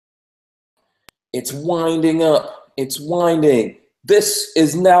It's winding up. It's winding. This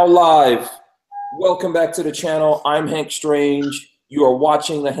is now live. Welcome back to the channel. I'm Hank Strange. You are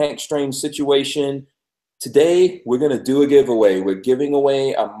watching the Hank Strange Situation. Today, we're going to do a giveaway. We're giving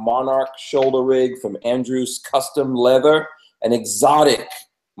away a Monarch shoulder rig from Andrew's Custom Leather, an exotic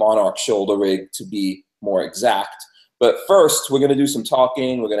Monarch shoulder rig to be more exact. But first, we're going to do some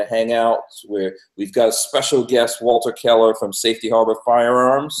talking. We're going to hang out. We've got a special guest, Walter Keller from Safety Harbor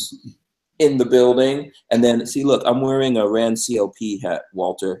Firearms, in the building. And then, see, look, I'm wearing a RAND CLP hat,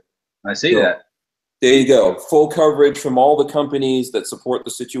 Walter. I see that. There you go. Full coverage from all the companies that support the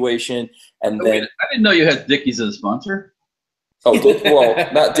situation. And then I didn't know you had Dickies as a sponsor. Oh,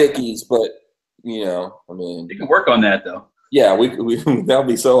 well, not Dickies, but, you know, I mean. You can work on that, though. Yeah, we that would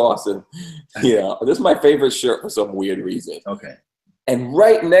be so awesome. Yeah, this is my favorite shirt for some weird reason. Okay. And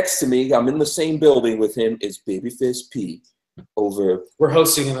right next to me, I'm in the same building with him, is Babyface P. We're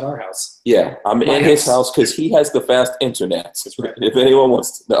hosting him at our house. Yeah, I'm in his house because he has the fast internet. Right. If anyone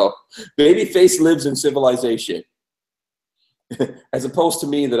wants to know, Babyface lives in civilization, as opposed to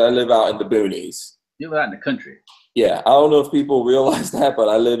me that I live out in the boonies. You live out in the country. Yeah, I don't know if people realize that, but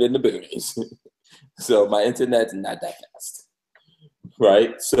I live in the boonies, so my internet's not that fast.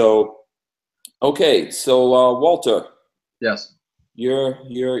 Right. So, okay. So Walter. Yes. You're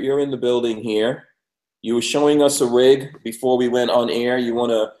in the building here. You were showing us a rig before we went on air. You want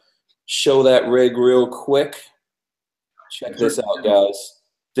to show that rig real quick? Check this out, guys.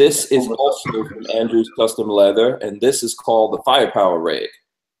 This is also from Andrew's Custom Leather, and this is called the Firepower rig.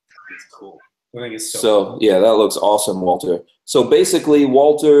 It's cool. I think it's so cool. Yeah, that looks awesome, Walter. So basically,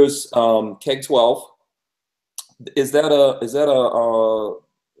 Walter's Keg 12. Is that a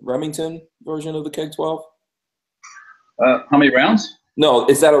Remington version of the Keg 12? How many rounds? No,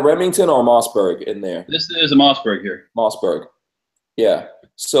 is that a Remington or a Mossberg in there? This is a Mossberg here. Mossberg. Yeah.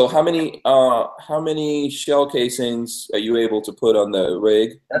 So how many shell casings are you able to put on the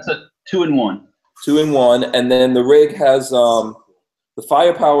rig? That's a 2-in-1. 2-in-1, and then the rig has the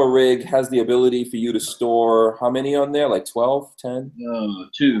Firepower rig has the ability for you to store how many on there? Like 12, 10?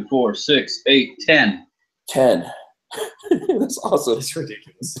 2, 4, 6, 8, 10. 10. That's awesome. It's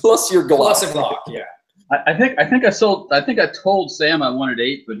ridiculous. Plus your Glock. Plus a Glock, yeah. I think I told Sam I wanted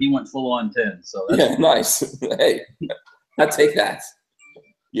 8, but he went full on 10. So that's yeah, nice. Hey, I take that.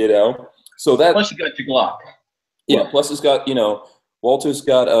 You know, so that plus you got your Glock. Yeah, plus it's got, you know, Walter's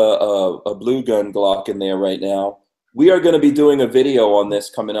got a blue gun Glock in there right now. We are going to be doing a video on this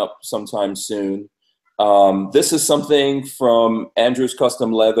coming up sometime soon. This is something from Andrew's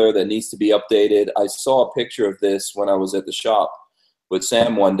Custom Leather that needs to be updated. I saw a picture of this when I was at the shop with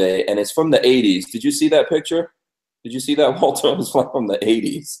Sam one day, and it's from the 80s. Did you see that picture? Did you see that, Walter? It was from the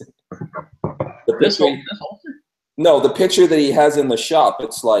 80s. This holster? No, the picture that he has in the shop,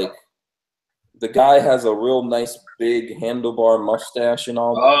 it's like the guy has a real nice big handlebar mustache and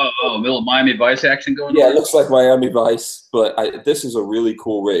all that. Oh, little Miami Vice action going on? Yeah, it looks like Miami Vice, but this is a really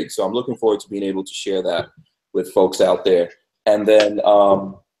cool rig, so I'm looking forward to being able to share that with folks out there. And then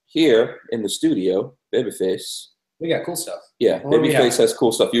here in the studio, Babyface. We got cool stuff. Yeah, Babyface has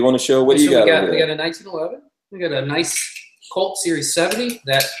cool stuff. You want to show what do you got over there? We got a 1911. We got a nice Colt Series 70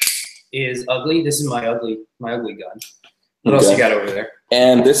 that is ugly. This is my ugly gun. What else you got over there?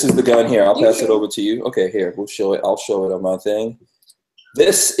 And this is the gun here. I'll pass it over to you. Okay, here, we'll show it. I'll show it on my thing.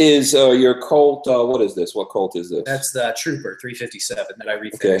 This is your Colt. What is this? What Colt is this? That's the Trooper 357 that I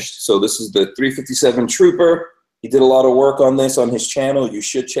refinished. Okay, so this is the 357 Trooper. He did a lot of work on this on his channel. You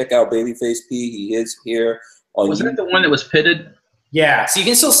should check out Babyface P. He is here. Was that the one that was pitted? Yeah, so you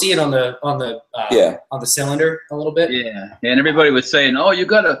can still see it on the cylinder a little bit. Yeah, and everybody was saying, "Oh, you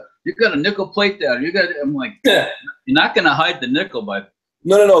got a nickel plate down." I'm like, you're not gonna hide the nickel by.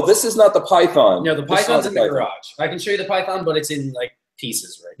 No. This is not the Python. No, the Python's in the garage. I can show you the Python, but it's in like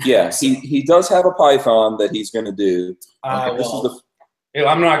pieces right now. Yeah, he does have a Python that he's gonna do. I'm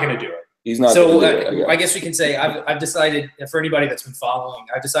not gonna do it. He's not. So gonna do it, I guess we can say I've decided, for anybody that's been following,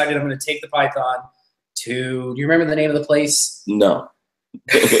 I've decided I'm gonna take the Python to. Do you remember the name of the place? No.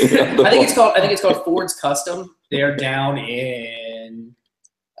 I think it's called Ford's Custom. They're down in.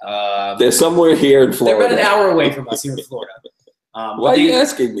 They're somewhere here in Florida. They're about an hour away from us here in Florida. Why are you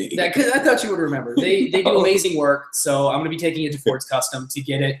asking me? Because I thought you would remember. They do amazing work, so I'm going to be taking it to Ford's Custom to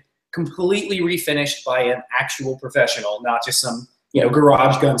get it completely refinished by an actual professional, not just some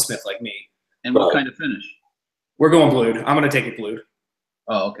garage gunsmith like me. And what kind of finish? We're going blued. I'm going to take it blued.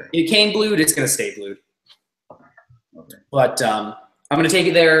 Oh, okay. It came blued. It's going to stay blued. Okay. But I'm going to take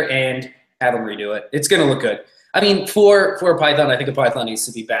it there and have them redo it. It's going to look good. I mean, for a Python, I think a Python needs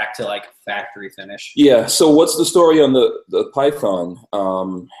to be back to like factory finish. Yeah. So what's the story on the Python?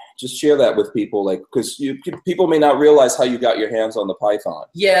 Just share that with people, like, because people may not realize how you got your hands on the Python.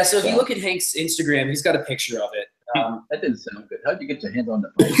 Yeah. So if you look at Hank's Instagram, he's got a picture of it. That didn't sound good. How'd you get your hands on the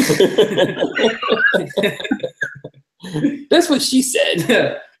Python? That's what she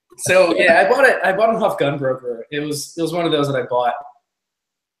said. So yeah, I bought it off Gunbroker. It was one of those that I bought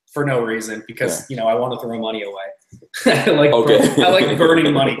for no reason because I want to throw money away. I like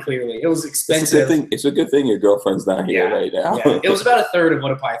burning money. Clearly, it was expensive. It's a good thing your girlfriend's not here right now. Yeah. It was about a third of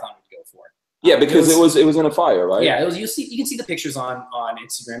what a Python would go for. Yeah, because it was in a fire, right? Yeah, it was. You can see the pictures on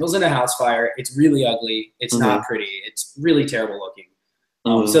Instagram. It was in a house fire. It's really ugly. It's not pretty. It's really terrible looking.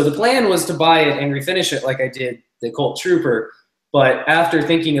 So the plan was to buy it and refinish it like I did the Colt Trooper. But after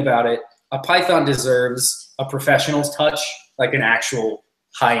thinking about it, a Python deserves a professional's touch, like an actual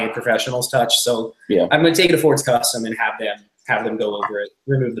high-end professional's touch. So I'm going to take it to Ford's Custom and have them go over it,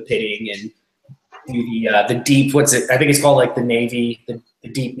 remove the pitting, and do the deep. What's it? I think it's called like the navy, the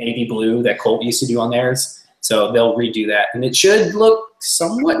deep navy blue that Colt used to do on theirs. So they'll redo that, and it should look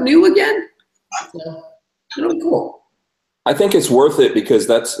somewhat new again. So it'll be cool. I think it's worth it because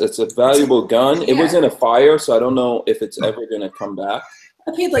it's a valuable gun. It was in a fire, so I don't know if it's ever going to come back.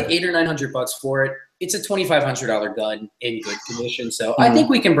 I paid like $800 or $900 for it. It's a $2,500 gun in good condition, so I think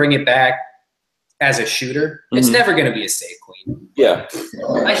we can bring it back as a shooter. It's never going to be a safe clean. Yeah,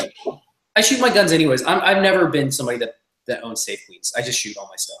 I shoot my guns anyways. I've never been somebody that owns safe cleans. I just shoot all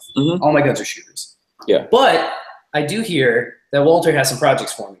my stuff. All my guns are shooters. Yeah, but I do hear that Walter has some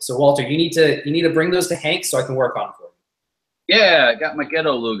projects for me. So Walter, you need to bring those to Hank so I can work on them for you. Yeah, I got my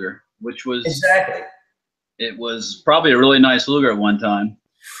ghetto Luger, which was it was probably a really nice Luger at one time,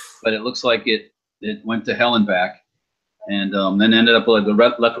 but it looks like it went to hell and back, and then ended up with the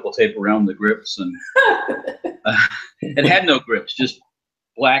electrical tape around the grips, and it had no grips, just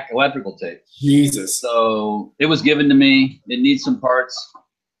black electrical tape. Jesus. So it was given to me. It needs some parts.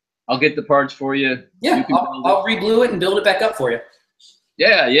 I'll get the parts for you. Yeah, I'll re-blue it and build it back up for you.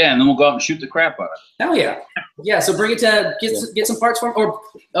 Yeah, and then we'll go out and shoot the crap out of it. Hell yeah. Yeah, so bring it to, get some parts for him, or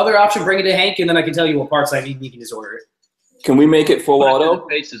other option, bring it to Hank, and then I can tell you what parts I need, and you can just order it. Can we make it full auto?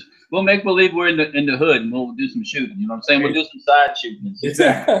 We'll make believe we're in the hood, and we'll do some shooting, you know what I'm saying? We'll do some side shooting.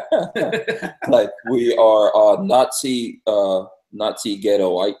 Exactly. Like we are Nazi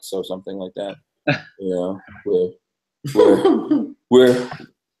ghettoites or something like that.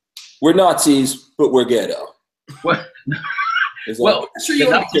 We're Nazis, but we're ghetto. What? Well, sure you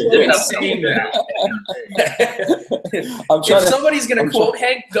want to keep saying that. If somebody's gonna quote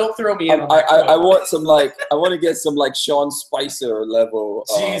Hank, don't throw me in. I want to get some like Sean Spicer level.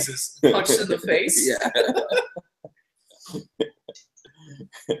 Jesus, punched in the face. Yeah.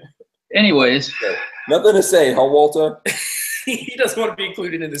 Anyways, nothing to say, huh, Walter? He doesn't want to be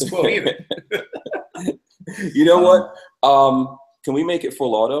included in this quote either. You know what? Can we make it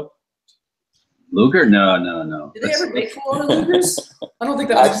full auto? Luger? No. Did they ever make full auto Lugers? I don't think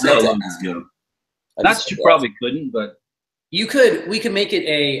that was so long ago. Not that you probably couldn't, but we could make it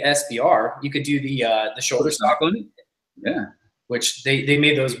a SBR. You could do the shoulder stock on it. Yeah. Which they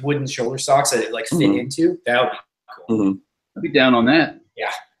made those wooden shoulder stocks that it like fit into. That would be cool. I'd be down on that.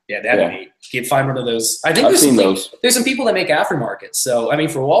 Yeah, that'd be neat. Find one of those. I think I've seen those. There's some people that make aftermarkets. So I mean,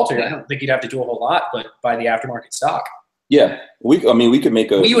 for Walter, I don't think you'd have to do a whole lot, but buy the aftermarket stock. Yeah, we could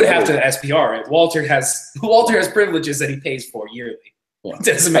make a. We would have to SBR it. Walter has privileges that he pays for yearly. Yeah.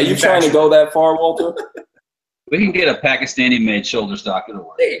 Are you trying to go that far, Walter? We can get a Pakistani-made shoulder stock. It'll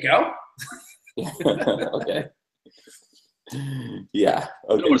work. There you go. Okay. Yeah.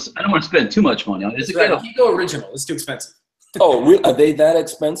 Okay. I don't want to spend too much money on it. You go original. It's too expensive. Oh, are they that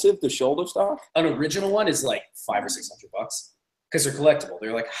expensive? The shoulder stock? An original one is like $500 or $600 because they're collectible.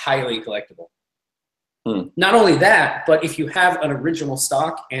 They're like highly collectible. Not only that, but if you have an original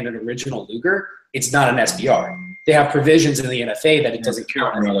stock and an original Luger, it's not an SBR. They have provisions in the NFA that it doesn't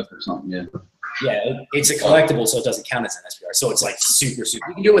count as relic or something. Yeah, it's a collectible, so it doesn't count as an SBR. So it's like super. You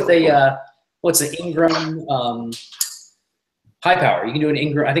can do it with a what's the Ingram high power. You can do an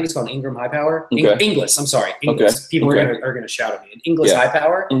Ingram. I think it's called an Ingram high power. Inglis. I'm sorry. Inglis. Okay. People are gonna shout at me. An Inglis high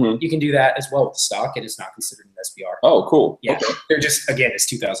power. You can do that as well with the stock. It is not considered an SBR. Oh, cool. Yeah, they're just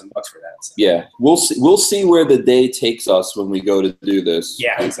it's $2,000 for that. So. Yeah, we'll see where the day takes us when we go to do this.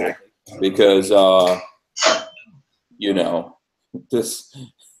 Yeah, exactly. Because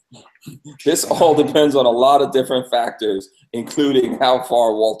this all depends on a lot of different factors, including how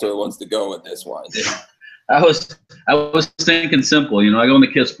far Walter wants to go with this one. I was thinking simple, I go on the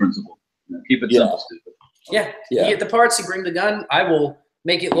KISS principle. Keep it simple, stupid. Yeah. You get the parts, you bring the gun, I will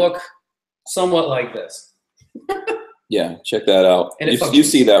make it look somewhat like this. Yeah, check that out. You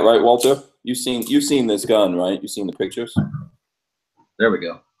see that, right, Walter? You've seen this gun, right? You've seen the pictures. There we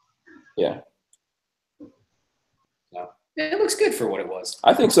go. Yeah. It looks good for what it was.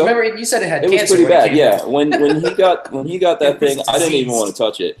 I think so. Remember, you said it had cancer. It was pretty bad. Yeah. When he got that thing, I didn't even want to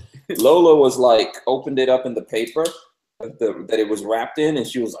touch it. Lola was like, opened it up in the paper that it was wrapped in, and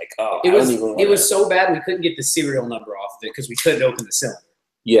she was like, "Oh, it was so bad we couldn't get the serial number off of it because we couldn't open the cylinder."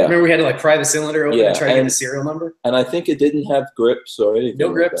 Yeah. Remember, we had to like pry the cylinder open and try to get the serial number. And I think it didn't have grips or anything.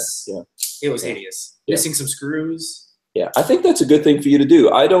 No grips. Like it was hideous. Missing some screws. Yeah, I think that's a good thing for you to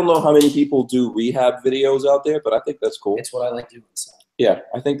do. I don't know how many people do rehab videos out there, but I think that's cool. It's what I like doing. So. Yeah,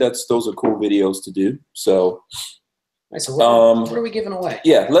 I think those are cool videos to do. So, right, so what are we giving away?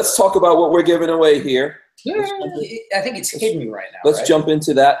 Yeah, let's talk about what we're giving away here. I think it's hidden right now. Let's jump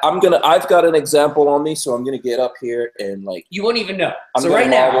into that. I've got an example on me, so I'm gonna get up here and like. You won't even know. So right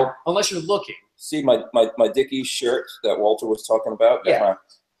now, unless you're looking. See my Dickies shirt that Walter was talking about.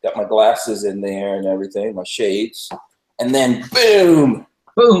 Got my glasses in there and everything, my shades. And then boom,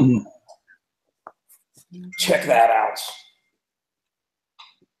 boom. Check that out.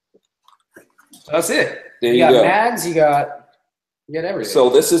 That's it. There you got mags, you got everything.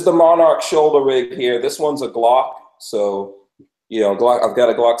 So this is the Monarch shoulder rig here. This one's a Glock. So, Glock. I've got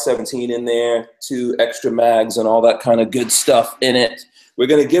a Glock 17 in there, 2 extra mags and all that kind of good stuff in it. We're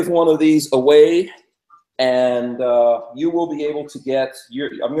gonna give one of these away. And you will be able to get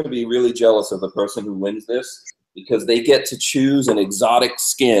I'm going to be really jealous of the person who wins this because they get to choose an exotic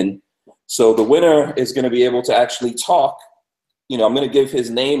skin. So the winner is going to be able to actually talk. I'm going to give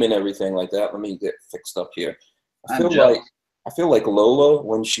his name and everything like that. Let me get fixed up here. I feel like Lola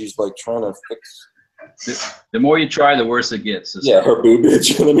when she's like trying to fix. The more you try, the worse it gets. Yeah, her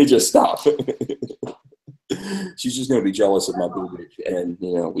boobage. Let me just stop. She's just going to be jealous of my boobage, and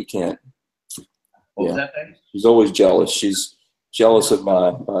we can't. What was that thing? She's always jealous. She's jealous of my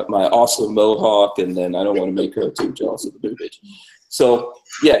awesome mohawk, and then I don't want to make her too jealous of the boobage. So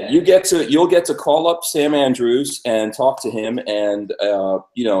yeah, you'll get to call up Sam Andrews and talk to him, and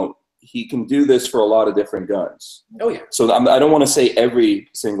he can do this for a lot of different guns. Oh yeah. So I don't want to say every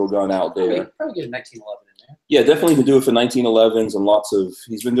single gun out there. Probably get a 1911 in there. Yeah, definitely can do it for 1911s and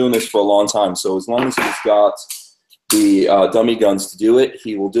he's been doing this for a long time. So as long as he's got the dummy guns to do it,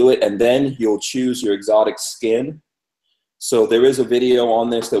 he will do it, and then you'll choose your exotic skin. So there is a video on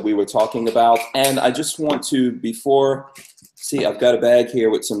this that we were talking about, and I just want to, I've got a bag here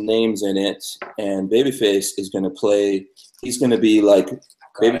with some names in it, and Babyface is going to play. He's going to be like,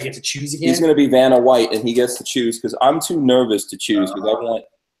 I get to choose again? He's going to be Vanna White, and he gets to choose because I'm too nervous to choose because I want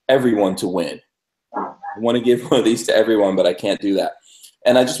everyone to win. I want to give one of these to everyone, but I can't do that.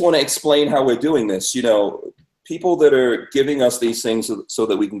 And I just want to explain how we're doing this. People that are giving us these things so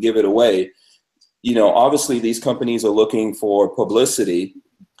that we can give it away, obviously these companies are looking for publicity,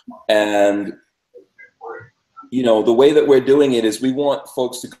 and the way that we're doing it is we want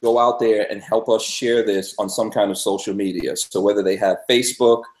folks to go out there and help us share this on some kind of social media. So whether they have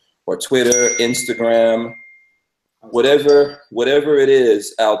Facebook or Twitter, Instagram, whatever it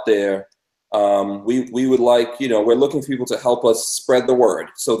is out there, we would like, we're looking for people to help us spread the word.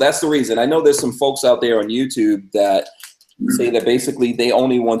 So that's the reason. I know there's some folks out there on YouTube that say that basically they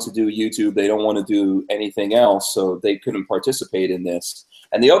only want to do YouTube. They don't want to do anything else, so they couldn't participate in this.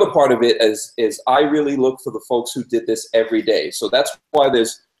 And the other part of it is I really look for the folks who did this every day. So that's why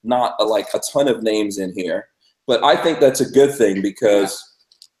there's not a ton of names in here. But I think that's a good thing because,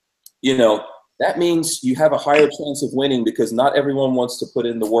 that means you have a higher chance of winning because not everyone wants to put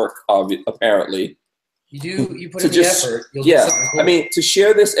in the work, apparently. You put in the effort, you'll get something cool. I mean, to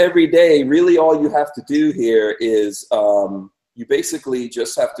share this every day, really all you have to do here is you basically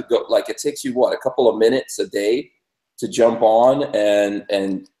just have to go, it takes you, a couple of minutes a day to jump on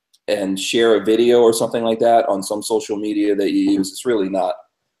and share a video or something like that on some social media that you use. It's really not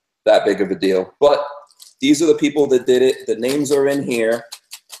that big of a deal. But these are the people that did it. The names are in here.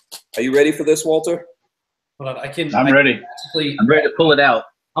 Are you ready for this, Walter? Hold on, I'm ready. I'm ready to pull it out.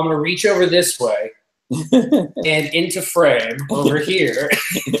 I'm going to reach over this way and into frame over here.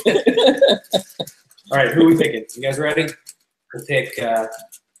 All right, who are we picking? You guys ready? We'll pick out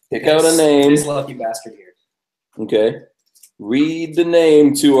a name. This lucky bastard here. Okay. Read the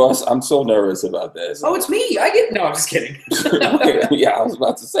name to us. I'm so nervous about this. Oh, it's me. No, I'm just kidding. Okay. Yeah, I was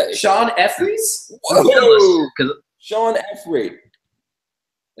about to say. Sean Effries? Whoa! Sean Effries.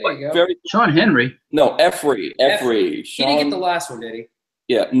 There you go. Sean Henry. No, Effries. He didn't get the last one, did he?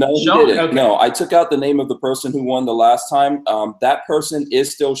 Yeah, no, he didn't. Okay. No, I took out the name of the person who won the last time. That person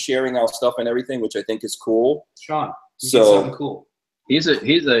is still sharing our stuff and everything, which I think is cool. Sean, something cool. He's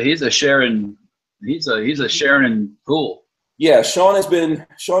a sharing he's a sharing and cool. Yeah, Sean has been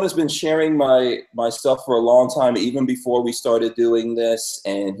sharing my stuff for a long time, even before we started doing this,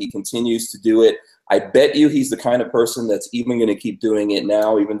 and he continues to do it. I bet you he's the kind of person that's even going to keep doing it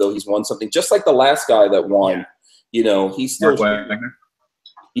now, even though he's won something. Just like the last guy that won, Yeah. you know, he's still.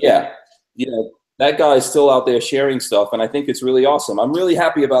 Yeah, you know, that guy is still out there sharing stuff, and I think it's really awesome. I'm really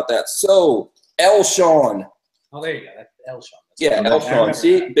happy about that. So, L. Sean. Oh, there you go. That's L. Sean. Yeah, L. Sean.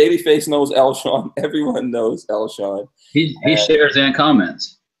 See, Babyface knows L. Sean. Everyone knows L. Sean. He shares and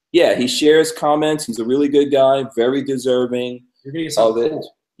comments. Yeah, he shares comments. He's a really good guy, very deserving. You're gonna get something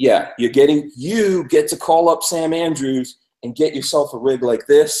cool. Yeah, you get to call up Sam Andrews and get yourself a rig like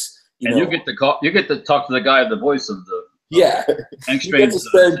this. You get to talk to the guy, the voice of the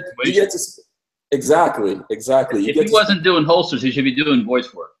exactly. If he wasn't doing holsters, he should be doing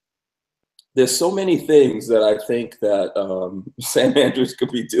voice work. There's so many things that I think that Sam Andrews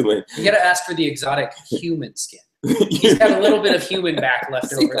could be doing. You got to ask for the exotic human skin. He's got a little bit of human back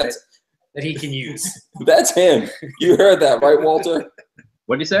left over that he can use. That's him. You heard that, right, Walter?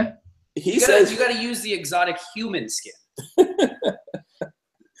 What did he say? He says you got to use the exotic human skin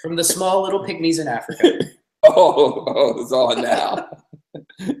from the small little pygmies in Africa. Oh, it's on now.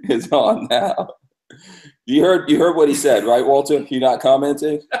 It's on now. You heard what he said, right, Walter? You're not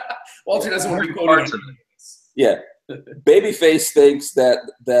commenting? Walter doesn't want to be quoting. Yeah. Babyface thinks that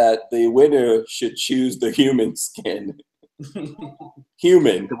the winner should choose the human skin.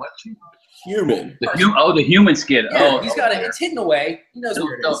 Human. Human. The human skin. Yeah, he's got it. It's hidden away. He knows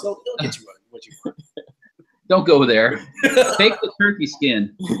where it is. He'll get you what you want. Don't go there. Take the turkey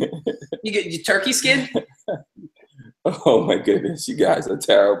skin. You get your turkey skin? Oh my goodness, you guys are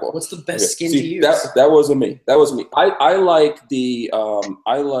terrible. What's the best skin to use? That wasn't me. That wasn't me. I like the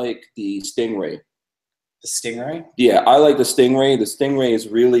Stingray. The Stingray? Yeah, I like the Stingray. The Stingray is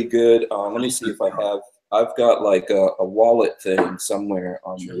really good. Let me see if I've got like a wallet thing somewhere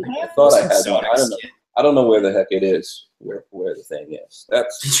on me. I thought I had one. I don't know where the heck it is. Where the thing is.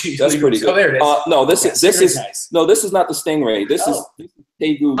 That's pretty good. Oh, there it is. No, this is nice. No, this is not the Stingray. This is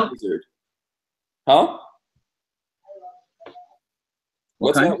Tegu Lizard. Huh?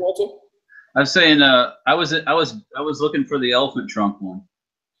 What's that, Walter? I was saying I was looking for the elephant trunk one.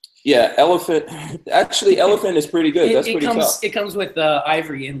 Yeah, elephant. Actually, elephant is pretty good. That's pretty tough. It comes with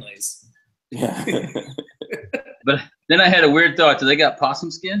ivory inlays. Yeah. But then I had a weird thought. Do they got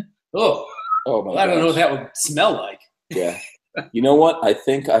possum skin? Oh my! Well, I don't know what that would smell like. Yeah. You know what? I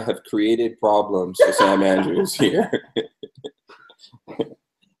think I have created problems for Sam Andrews here.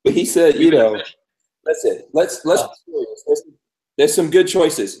 But he said, that's it. Let's be serious. There's some good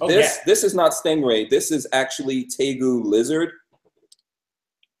choices. Okay. This is not Stingray. This is actually Tegu Lizard.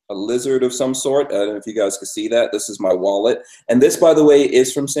 A lizard of some sort. I don't know if you guys can see that. This is my wallet. And this, by the way,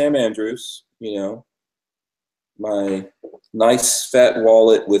 is from Sam Andrews. My nice fat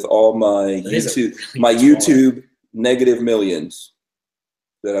wallet with all my YouTube negative millions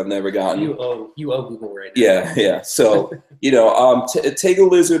that I've never gotten. You owe Google right now. Yeah. So, Tegu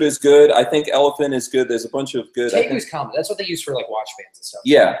Lizard is good. I think Elephant is good. There's a bunch of good. Tegu's common. That's what they use for like watch bands and stuff.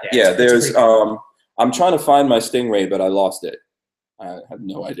 Yeah. There's I'm trying to find my Stingray, but I lost it. I have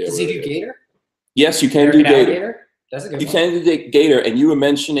no idea. Does he do gator? Yes, you can do gator. That's a good one. You can do gator, and you were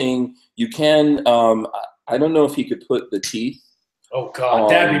mentioning you can. I don't know if he could put the teeth. Oh God,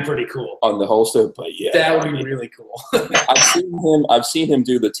 that'd be pretty cool on the holster, but yeah, that would be really cool. I've seen him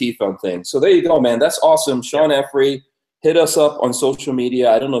do the teeth on things. So there you go, man. That's awesome. Sean Effrey, hit us up on social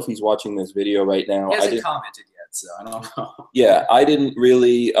media. I don't know if he's watching this video right now. He hasn't commented yet, so I don't know. Yeah, I didn't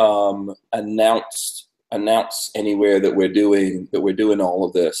really announce anywhere that we're doing all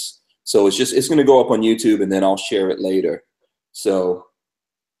of this. So it's going to go up on YouTube, and then I'll share it later. So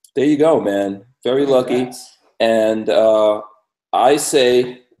there you go, man. Very lucky. And I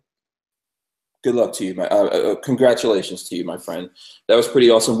say good luck to you. Congratulations to you, my friend. That was pretty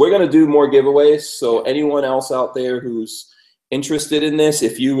awesome. We're going to do more giveaways. So anyone else out there who's interested in this,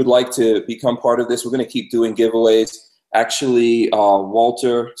 if you would like to become part of this, we're going to keep doing giveaways. Actually,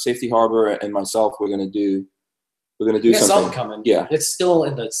 Walter, Safety Harbor, and myself, we're going to do something coming. Yeah, it's still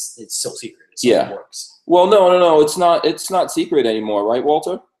secret. It's still in the works. Well, no, it's not secret anymore, right,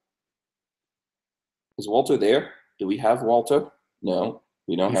 Walter? Is Walter there? Do we have Walter? No,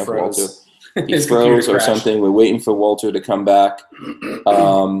 we don't have Walter. He froze or something. We're waiting for Walter to come back.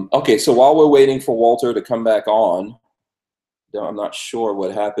 Okay, so while we're waiting for Walter to come back on, I'm not sure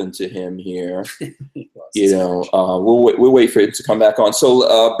what happened to him here. We'll wait for him to come back on. So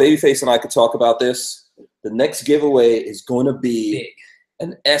Babyface and I could talk about this. The next giveaway is going to be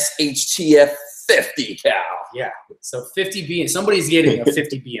An SHTF 50 cow. Yeah. So 50 BMG. Somebody's getting a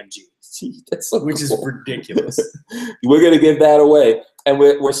 50 BMG. That's so which cool. is ridiculous. We're gonna give that away, and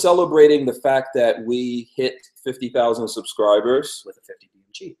we're celebrating the fact that we hit 50,000 subscribers with a 50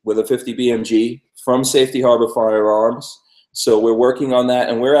 BMG. With a 50 BMG from Safety Harbor Firearms. So we're working on that,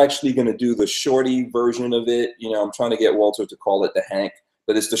 and we're actually going to do the shorty version of it. You know, I'm trying to get Walter to call it the Hank,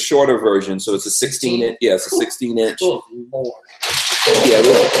 but it's the shorter version. So it's a 16 inch. Yeah, it's a 16 inch. Oh, Lord. Yeah,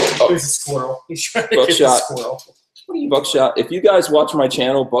 There's a squirrel. He's trying to get the squirrel. What are you Buckshot. If you guys watch my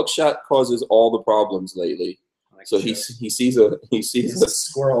channel, Buckshot causes all the problems lately. So he sees a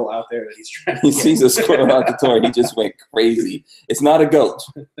squirrel out there that he's trying to He sees a squirrel out the door. He just went crazy. It's not a goat.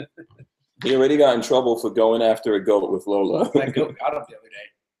 He already got in trouble for going after a goat with Lola. That goat got him the other day.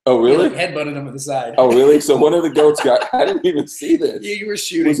 Oh, really? He headbutted him with the side. Oh, really? So one of the goats got... I didn't even see this. Yeah, you were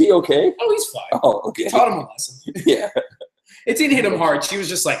shooting. Was he okay? Oh, he's fine. Oh, okay. He taught him a lesson. Yeah. It didn't hit him hard. She was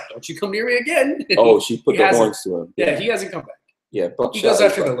just like, don't you come near me again. Oh, she put the horns to him. Yeah, he hasn't come back. Yeah, he goes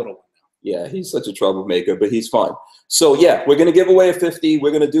after the little one. Yeah, he's such a troublemaker, but he's fine. So yeah, we're gonna give away a 50.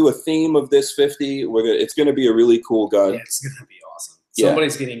 We're gonna do a theme of this 50. It's gonna be a really cool gun. Yeah, it's gonna be awesome.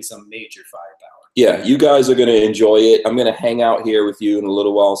 Somebody's getting some major firepower. Yeah, you guys are gonna enjoy it. I'm gonna hang out here with you in a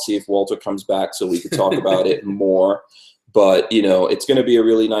little while, see if Walter comes back so we can talk about it more. But you know, it's gonna be a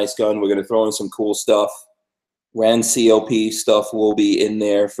really nice gun. We're gonna throw in some cool stuff. RAND CLP stuff will be in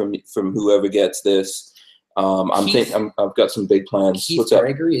there from whoever gets this. I've got some big plans. Keith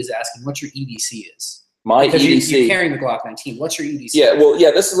Gregory is asking what your EDC is. My EDC. You're carrying the Glock 19. What's your EDC? Yeah, well,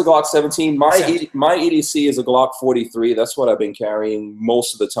 yeah, this is a Glock 17. My EDC is a Glock 43. That's what I've been carrying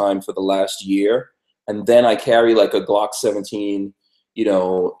most of the time for the last year. And then I carry like a Glock 17, you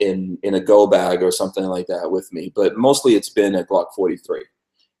know, in a go bag or something like that with me. But mostly it's been a Glock 43.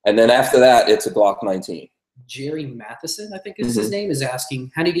 And then after that, it's a Glock 19. Jerry Matheson, I think is his name, is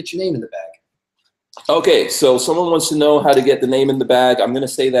asking, how do you get your name in the bag? Okay, so someone wants to know how to get the name in the bag. I'm going to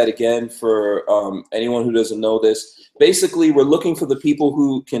say that again for anyone who doesn't know this. Basically, we're looking for the people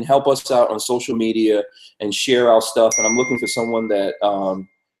who can help us out on social media and share our stuff. And I'm looking for someone that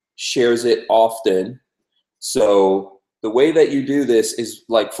shares it often. So the way that you do this is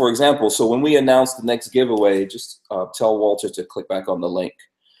like, for example, so when we announce the next giveaway, just tell Walter to click back on the link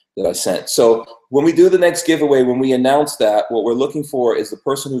that I sent. So when we do the next giveaway, when we announce that, what we're looking for is the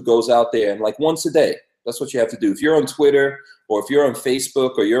person who goes out there and like once a day, that's what you have to do. If you're on Twitter or if you're on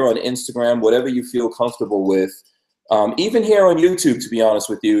Facebook or you're on Instagram, whatever you feel comfortable with, even here on YouTube, to be honest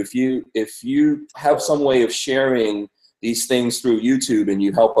with you, if you have some way of sharing these things through YouTube and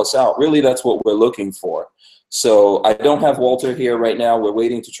you help us out, really that's what we're looking for. So I don't have Walter here right now. We're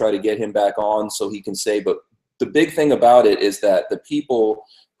waiting to try to get him back on so he can say, but the big thing about it is that the people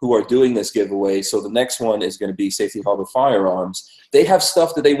who are doing this giveaway, so the next one is going to be Safety Harbor Firearms, they have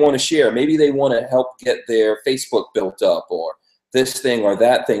stuff that they want to share. Maybe they want to help get their Facebook built up or this thing or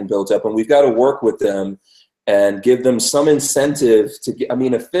that thing built up, and we've got to work with them and give them some incentive to get, I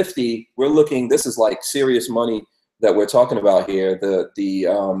mean, a 50, we're looking, this is like serious money that we're talking about here.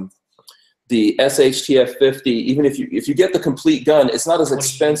 The SHTF 50, even if you get the complete gun, it's not as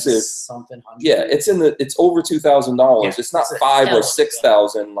expensive. Yeah, it's over $2,000. Yeah, it's not $5,000 or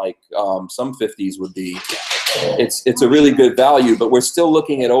 $6,000 like some 50s would be. It's a really good value, but we're still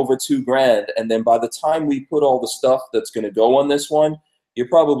looking at over $2,000. And then by the time we put all the stuff that's going to go on this one, you're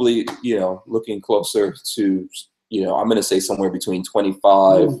probably looking closer to I'm going to say somewhere between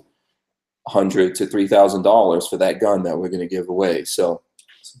 $2,500 to $3,000 for that gun that we're going to give away. So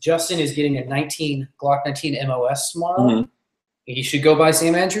Justin is getting a Glock 19 MOS tomorrow. He should go by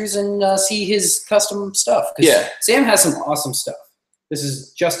Sam Andrews and see his custom stuff. Yeah, Sam has some awesome stuff. This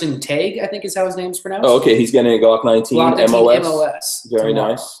is Justin Tagg, I think is how his name's pronounced. Oh, okay. He's getting a Glock 19, MOS. Very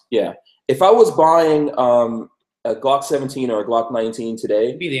nice. Yeah. If I was buying a Glock 17 or a Glock 19 today,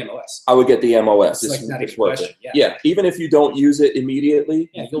 it'd be the MOS. I would get the MOS. It's like not even a question. Yeah. Even if you don't use it immediately.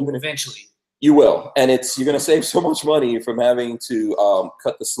 Yeah, you'll eventually. You will, and you're going to save so much money from having to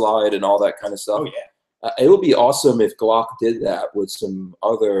cut the slide and all that kind of stuff. Oh yeah, it would be awesome if Glock did that with some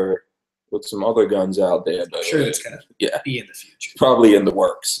other guns out there. But, I'm sure it's going to be in the future. Probably in the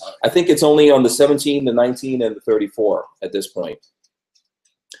works. Okay. I think it's only on the 17, the 19, and the 34 at this point.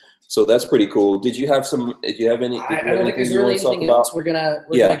 So that's pretty cool. Did you have any? I don't think there's really anything else. We're gonna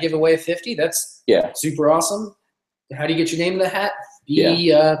give away a 50. That's super awesome. How do you get your name in the hat? Do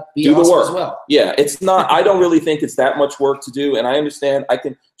awesome the work as well. Yeah, it's not. I don't really think it's that much work to do, and I understand. I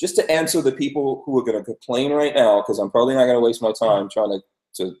can just to answer the people who are going to complain right now, because I'm probably not going to waste my time trying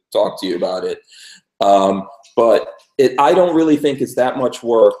to talk to you about it. But I don't really think it's that much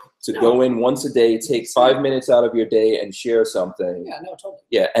work to go in once a day, take 5 minutes out of your day and share something. Yeah, no, totally.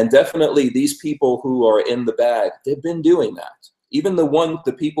 Yeah, and definitely these people who are in the bag, they've been doing that. Even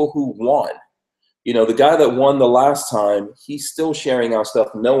the people who won. You know, the guy that won the last time, he's still sharing our stuff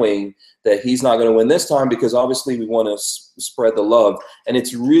knowing that he's not going to win this time because obviously we want to spread the love. And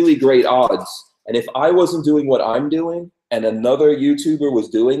it's really great odds. And if I wasn't doing what I'm doing and another YouTuber was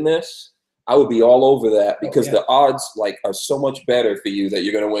doing this, I would be all over that because the odds like are so much better for you that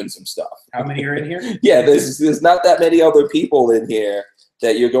you're going to win some stuff. How many are in here? Yeah, there's not that many other people in here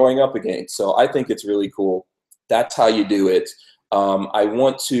that you're going up against. So I think it's really cool. That's how you do it. I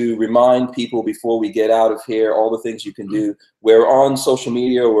want to remind people before we get out of here, all the things you can do. We're on social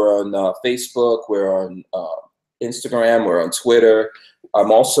media. We're on Facebook. We're on Instagram. We're on Twitter.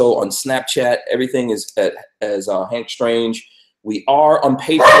 I'm also on Snapchat. Everything is as Hank Strange. We are on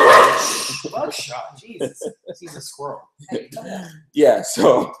Patreon. Buckshot, Jesus. He's a squirrel. Hey, come on. Yeah,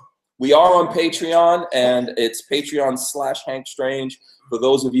 so we are on Patreon, and it's Patreon/Hank Strange. For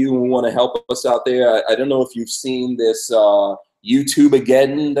those of you who want to help us out there, I don't know if you've seen this YouTube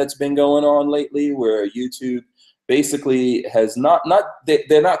again that's been going on lately, where YouTube basically has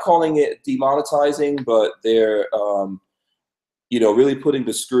they're not calling it demonetizing, but they're you know, really putting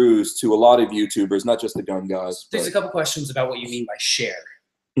the screws to a lot of YouTubers, not just the gun guys. There's a couple questions about what you mean by share.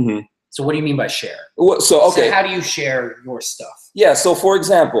 Mm-hmm. So what do you mean by share? Well, so how do you share your stuff? Yeah, so for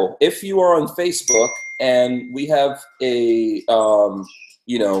example, if you are on Facebook and we have a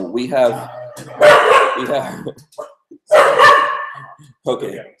you know, we have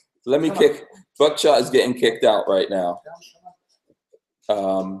okay, let me kick. Buckshot is getting kicked out right now.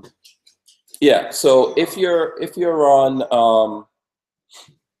 Yeah, so if you're on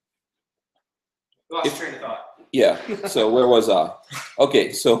Lost train of thought. Yeah, so where was I?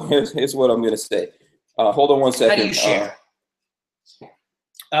 Okay, so here's what I'm gonna say. Hold on one second. How do you share?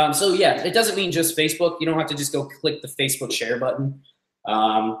 So yeah, it doesn't mean just Facebook. You don't have to just go click the Facebook share button.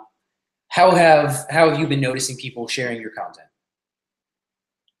 How have you been noticing people sharing your content?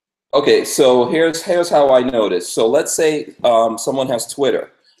 Okay, so here's how I notice. So let's say someone has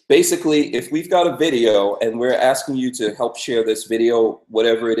Twitter. Basically, if we've got a video and we're asking you to help share this video,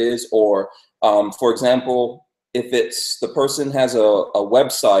 whatever it is, or for example, if it's the person has a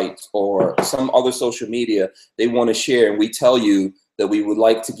website or some other social media they want to share, and we tell you that we would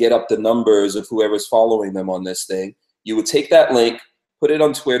like to get up the numbers of whoever's following them on this thing, you would take that link, put it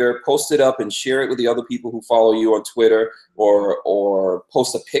on Twitter, post it up, and share it with the other people who follow you on Twitter, or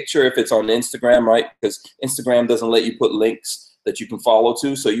post a picture if it's on Instagram, right? Because Instagram doesn't let you put links that you can follow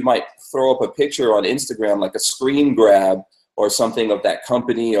to. So you might throw up a picture on Instagram, like a screen grab or something of that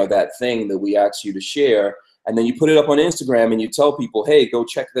company or that thing that we asked you to share. And then you put it up on Instagram and you tell people, hey, go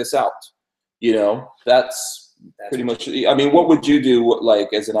check this out. You know, that's pretty much, I mean, what would you do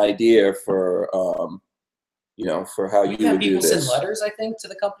like as an idea for, you know, for how you would do this? People send letters, I think, to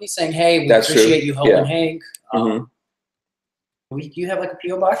the company saying, hey, we appreciate you helping Hank. You have like a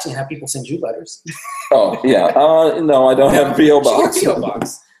P.O. box and have people send you letters. Oh, yeah. No, I don't have a P.O. box. P.O.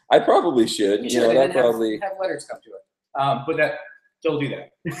 box. I probably should. You know, that probably have letters come to it. But don't do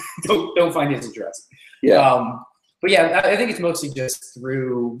that. don't find his address. Yeah. But yeah, I think it's mostly just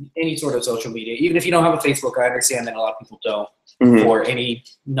through any sort of social media. Even if you don't have a Facebook, I understand that a lot of people don't for any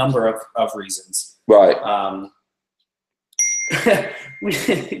number of reasons. Right.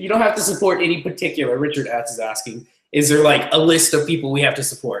 You don't have to support any particular. Richard S. is asking, is there like a list of people we have to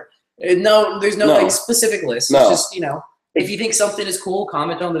support? No, there's no like specific list. It's just, you know, if you think something is cool,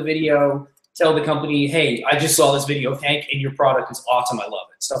 comment on the video, tell the company, hey, I just saw this video of Hank and your product is awesome. I love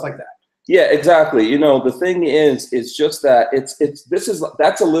it. Stuff like that. Yeah, exactly. You know, the thing is just that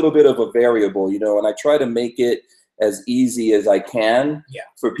that's a little bit of a variable, you know, and I try to make it as easy as I can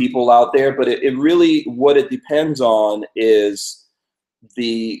for people out there. But it really, what it depends on is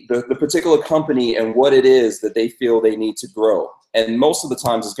the particular company and what it is that they feel they need to grow. And most of the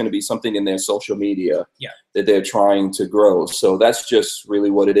times it's going to be something in their social media that they're trying to grow. So that's just really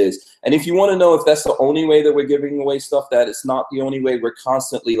what it is. And if you want to know if that's the only way that we're giving away stuff, that it's not the only way. We're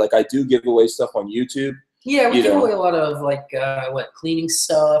constantly, like, I do give away stuff on YouTube. Yeah, we give away a lot of like cleaning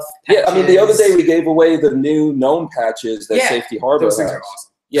stuff. Patches. Yeah, I mean the other day we gave away the new gnome patches that Safety Harbor has. Those things are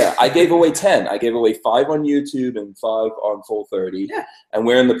awesome. Yeah, I gave away 10. I gave away 5 on YouTube and 5 on Full30. Yeah. And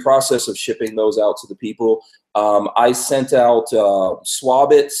we're in the process of shipping those out to the people. I sent out,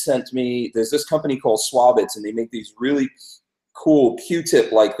 Swabit sent me, there's this company called Swabits, and they make these really cool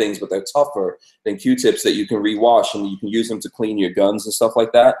Q-tip-like things, but they're tougher than Q-tips that you can rewash, and you can use them to clean your guns and stuff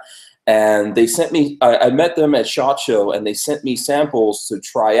like that. And they sent me, I met them at SHOT Show, and they sent me samples to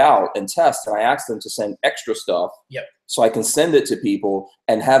try out and test. And I asked them to send extra stuff so I can send it to people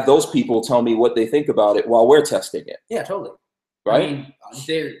and have those people tell me what they think about it while we're testing it. Yeah, totally. Right? I mean,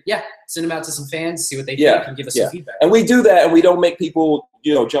 send them out to some fans, see what they think, and give us some feedback. And we do that, and we don't make people,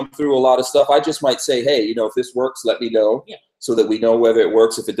 you know, jump through a lot of stuff. I just might say, hey, you know, if this works, let me know, so that we know whether it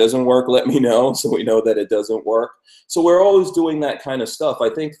works. If it doesn't work, let me know, so we know that it doesn't work. So we're always doing that kind of stuff. I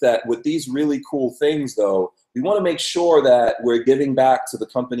think that with these really cool things, though, we want to make sure that we're giving back to the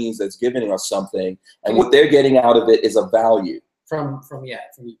companies that's giving us something, and what they're getting out of it is a value. From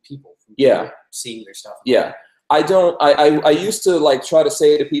people. Seeing their stuff. Yeah. I used to like try to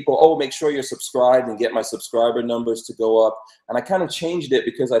say to people, oh, make sure you're subscribed and get my subscriber numbers to go up. And I kind of changed it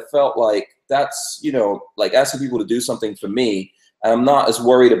because I felt like that's, you know, like asking people to do something for me. And I'm not as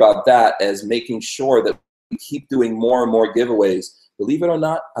worried about that as making sure that we keep doing more and more giveaways. Believe it or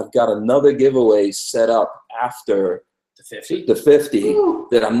not, I've got another giveaway set up after the 50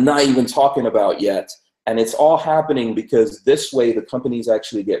 that I'm not even talking about yet. And it's all happening because this way the companies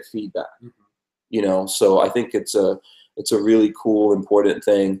actually get feedback. You know, so I think it's a really cool, important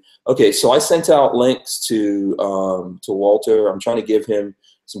thing. Okay, so I sent out links to Walter. I'm trying to give him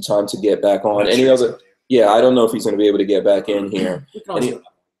some time to get back on. Any other? Yeah, I don't know if he's going to be able to get back in here. We can always do it.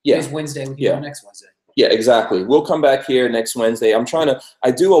 It's Wednesday. We can do it next Wednesday. Yeah, exactly. We'll come back here next Wednesday.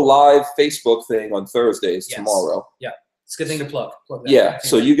 I do a live Facebook thing on Thursdays tomorrow. Yeah, it's a good thing to plug that. Yeah,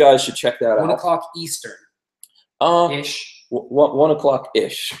 so you guys should check that out. 1 o'clock Eastern. Ish. 1 o'clock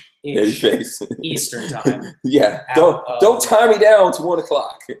ish. Eastern time. Yeah. Don't tie me down to 1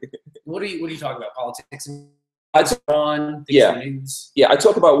 o'clock. What are you talking about? Politics and I talk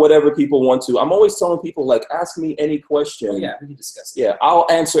about whatever people want to. I'm always telling people, like, ask me any question. We can discuss it. Yeah, I'll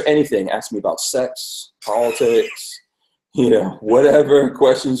answer anything. Ask me about sex, politics, you know, whatever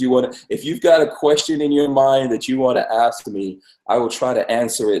questions you want to. If you've got a question in your mind that you want to ask me, I will try to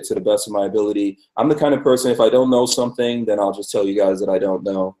answer it to the best of my ability. I'm the kind of person, if I don't know something, then I'll just tell you guys that I don't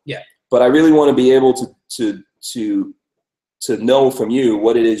know. Yeah. But I really want to be able to know from you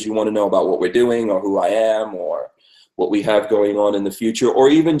what it is you want to know about what we're doing, or who I am, or what we have going on in the future, or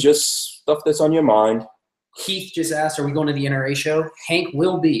even just stuff that's on your mind. Keith just asked, are we going to the NRA show? Hank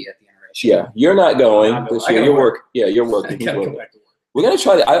will be at the NRA show. Yeah, you're not going this year. You're working. Yeah, you're working. He's working. We're going to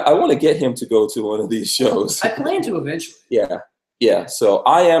try to, I want to get him to go to one of these shows. I plan to eventually. Yeah, so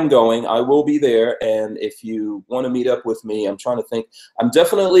I am going. I will be there, and if you want to meet up with me, I'm trying to think. I'm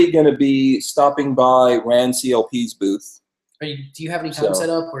definitely going to be stopping by Rand CLP's booth. Do you have any time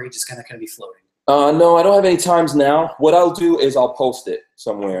set up, or are you just kind of be floating? No, I don't have any times now. What I'll do is I'll post it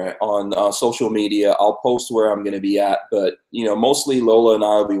somewhere on social media. I'll post where I'm going to be at, but, you know, mostly Lola and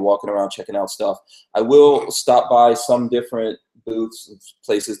I will be walking around checking out stuff. I will stop by some different booths and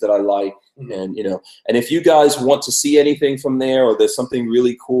places that I like, and, you know, and if you guys want to see anything from there, or there's something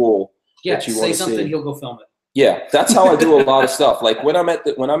really cool that you want to see, say something, he'll go film it. Yeah, that's how I do a lot of stuff. Like when I'm at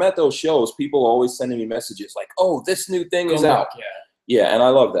those shows, people are always sending me messages like, "Oh, this new thing is out." Yeah, and I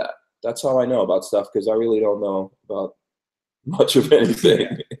love that. That's how I know about stuff, because I really don't know about much of anything.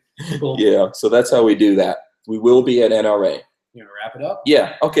 Cool. Yeah, so that's how we do that. We will be at NRA. You want to wrap it up?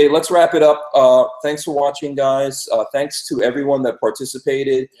 Yeah. Okay, let's wrap it up. Thanks for watching, guys. Thanks to everyone that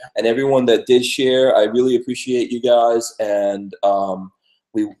participated and everyone that did share. I really appreciate you guys, and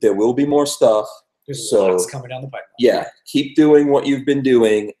there will be more stuff. There's lots coming down the pipeline. Yeah, keep doing what you've been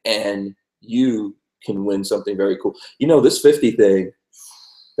doing, and you can win something very cool. You know, this 50 thing,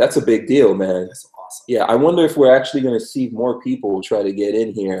 that's a big deal, man. That's awesome. Yeah, I wonder if we're actually going to see more people try to get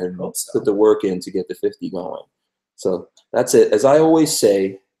in here and put the work in to get the 50 going. So that's it. As I always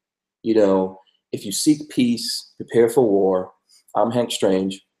say, you know, if you seek peace, prepare for war. I'm Hank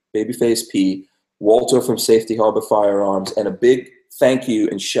Strange, Babyface P, Walter from Safety Harbor Firearms, and a big thank you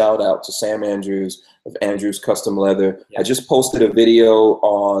and shout out to Sam Andrews of Andrews Custom Leather. I just posted a video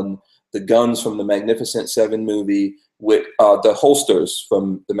on the guns from the Magnificent Seven movie, with the holsters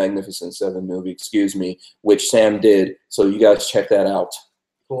from the Magnificent Seven movie, excuse me, which Sam did. So you guys check that out.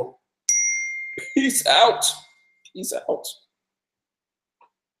 Cool. Peace out. Peace out.